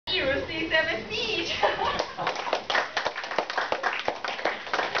C7 speech.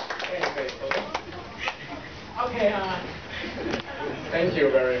 Okay, thank you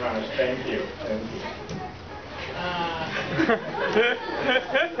very much. Thank you. Thank you.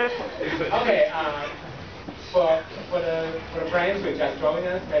 Okay, for the friends who just joined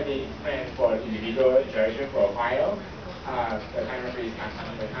us, maybe friends for individual interaction for a while. The timer is not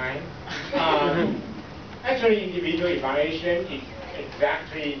on the time. Actually, individual evaluation is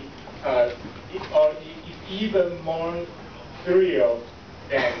exactly, it's even more thrill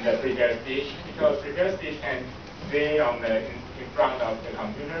than the prepared speech, because prepared speech can sit in front of the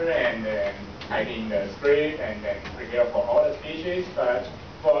computer and type in the script and then prepare for all the speeches. But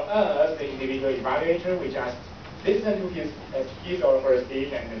for us, the individual evaluator, we just listen to his or her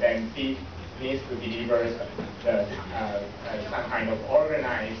speech, and then he needs to deliver some kind of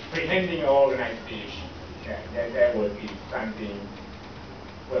pretending organized speech. That would be something,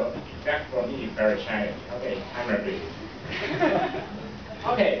 well, that for me is very challenging. Okay, I'm ready.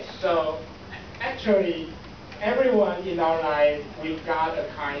 Okay, so actually, everyone in our life, we got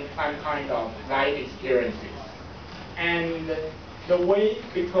some kind of life experiences. And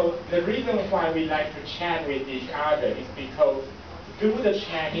because the reason why we like to chat with each other is because through the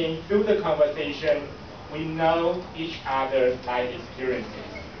chatting, through the conversation, we know each other's life experiences.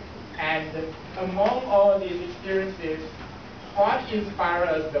 And among all these experiences, what inspires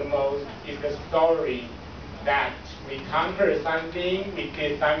us the most is the story that we conquered something, we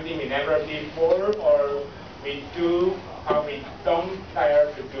did something we never did before, or we do what we don't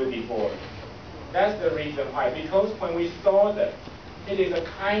dare to do before. That's the reason why. Because when we saw that, it is a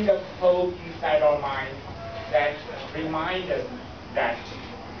kind of hope inside our mind that reminds us that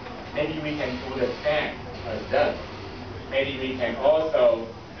maybe we can do the same as them. Maybe we can also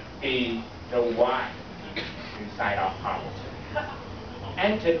be the one inside our heart.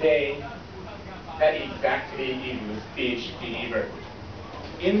 And today, that exactly is the speech delivered.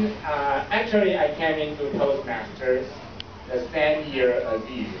 Actually, I came into Toastmasters the same year as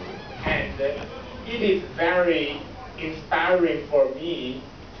you, and it is very inspiring for me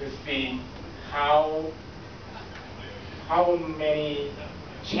to see how many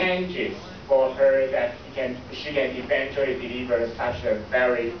changes for her that she can eventually deliver such a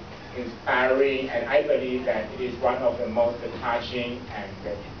very inspiring, and I believe that it is one of the most touching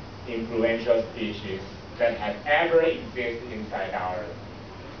and influential speeches that have ever existed inside our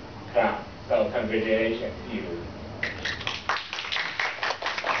club. So congratulations to you.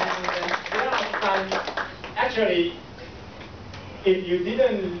 And there are some, actually, if you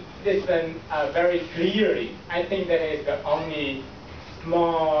didn't listen very clearly, I think that is the only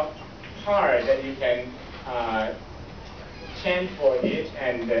small part that you can change for it,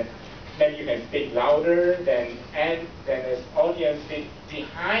 and then you can speak louder, and then the audience sit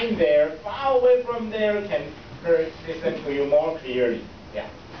behind there, far away from there, can listen to you more clearly. Yeah.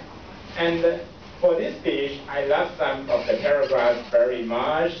 And for this speech, I love some of the paragraphs very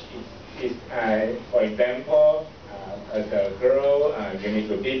much. For example, as a girl, you need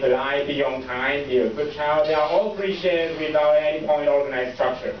to be polite, be on time, be a good child. They are all appreciated without any point organized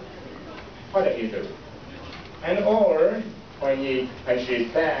structure. What a history. And or when she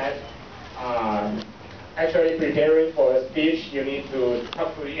said, actually preparing for a speech, you need to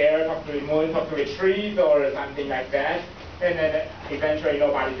talk to the air, talk to the moon, talk to the trees, or something like that. And then eventually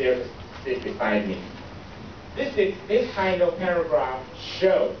nobody there to sit beside me. This kind of paragraph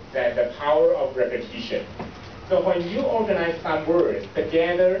shows that the power of repetition. So when you organize some words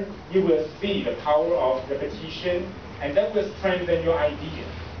together, you will see the power of repetition, and that will strengthen your idea.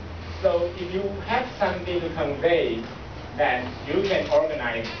 So if you have something to convey, then you can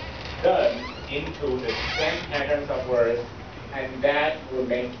organize them into the same patterns of words, and that will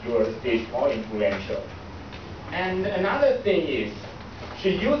make your speech more influential. And another thing is,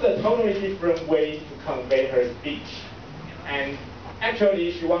 she used a totally different way to convey her speech. And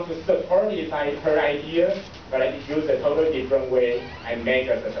actually, she wants to support her idea, but I used a totally different way and make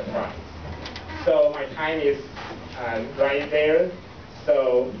us a surprise. So my time is right there.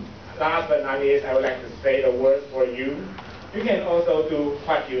 So last but not least, I would like to say the words for you. You can also do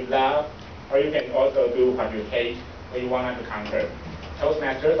what you love, or you can also do what you hate, or you want to conquer.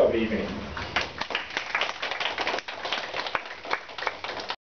 Toastmasters of the evening.